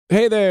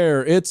Hey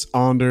there, it's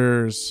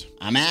Anders.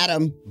 I'm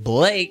Adam.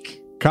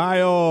 Blake.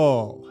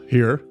 Kyle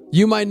here.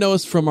 You might know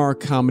us from our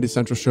Comedy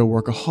Central show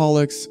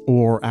Workaholics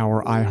or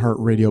our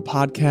iHeartRadio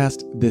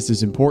podcast, This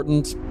Is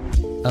Important.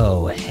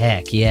 Oh,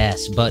 heck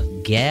yes. But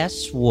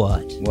guess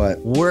what? What?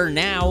 We're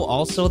now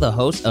also the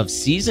host of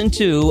Season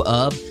 2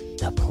 of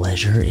The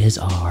Pleasure Is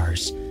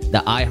Ours,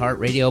 the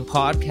iHeartRadio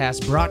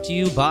podcast brought to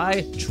you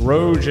by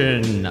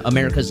Trojan,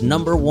 America's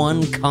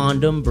 #1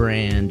 condom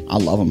brand. I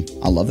love them.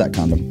 I love that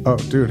condom. Oh,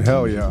 dude,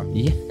 hell yeah.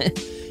 Yeah.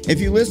 If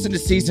you listen to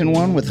Season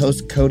 1 with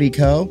host Cody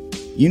Ko,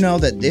 you know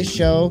that this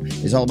show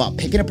is all about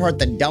picking apart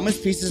the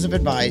dumbest pieces of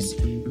advice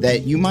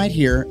that you might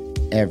hear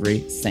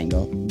every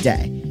single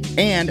day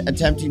and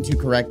attempting to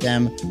correct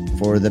them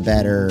for the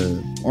better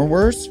or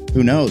worse.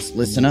 Who knows?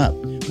 Listen up.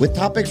 With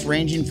topics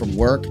ranging from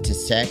work to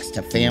sex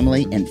to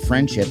family and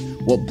friendship,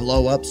 we'll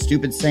blow up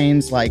stupid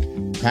sayings like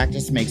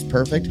practice makes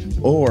perfect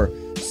or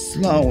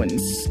slow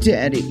and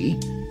steady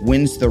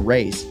wins the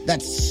race.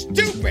 That's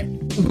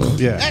stupid.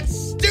 Yeah. That's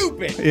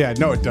stupid. Yeah,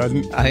 no, it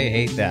doesn't. I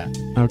hate that.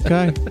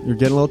 Okay, you're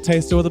getting a little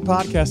taste of what the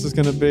podcast is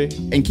going to be.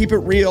 And keep it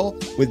real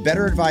with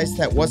better advice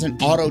that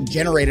wasn't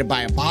auto-generated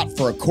by a bot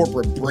for a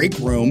corporate break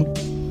room.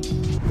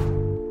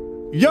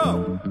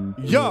 Yo.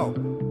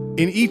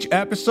 In each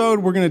episode,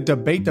 we're going to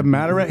debate the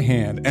matter at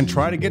hand and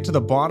try to get to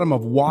the bottom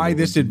of why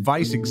this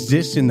advice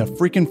exists in the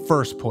freaking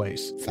first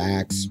place.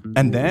 Facts.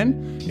 And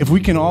then, if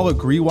we can all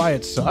agree why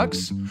it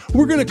sucks,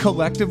 we're going to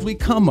collectively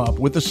come up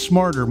with a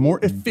smarter, more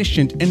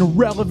efficient, and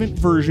relevant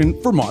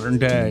version for modern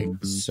day.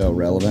 So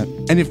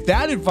relevant. And if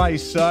that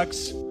advice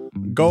sucks,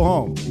 go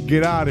home.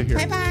 Get out of here.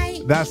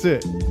 Bye-bye. That's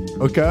it.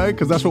 Okay?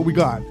 Because that's what we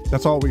got.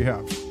 That's all we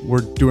have.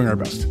 We're doing our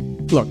best.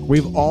 Look,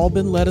 we've all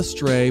been led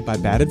astray by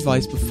bad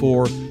advice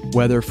before,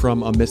 whether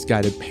from a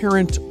misguided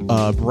parent,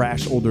 a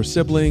brash older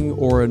sibling,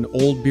 or an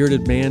old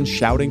bearded man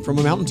shouting from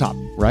a mountaintop,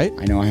 right?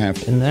 I know I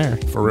have. In there.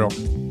 For real.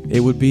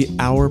 It would be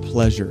our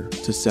pleasure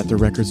to set the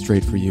record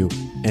straight for you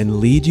and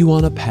lead you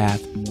on a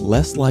path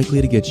less likely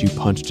to get you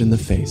punched in the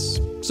face.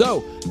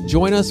 So,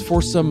 join us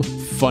for some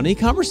funny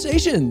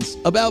conversations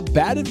about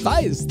bad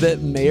advice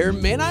that may or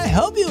may not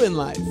help you in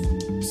life.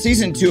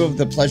 Season 2 of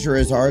The Pleasure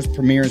Is Ours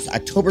premieres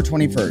October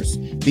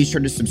 21st. Be sure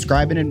to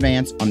subscribe in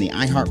advance on the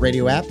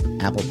iHeartRadio app,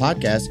 Apple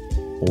Podcasts,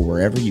 or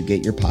wherever you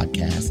get your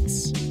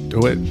podcasts.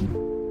 Do it.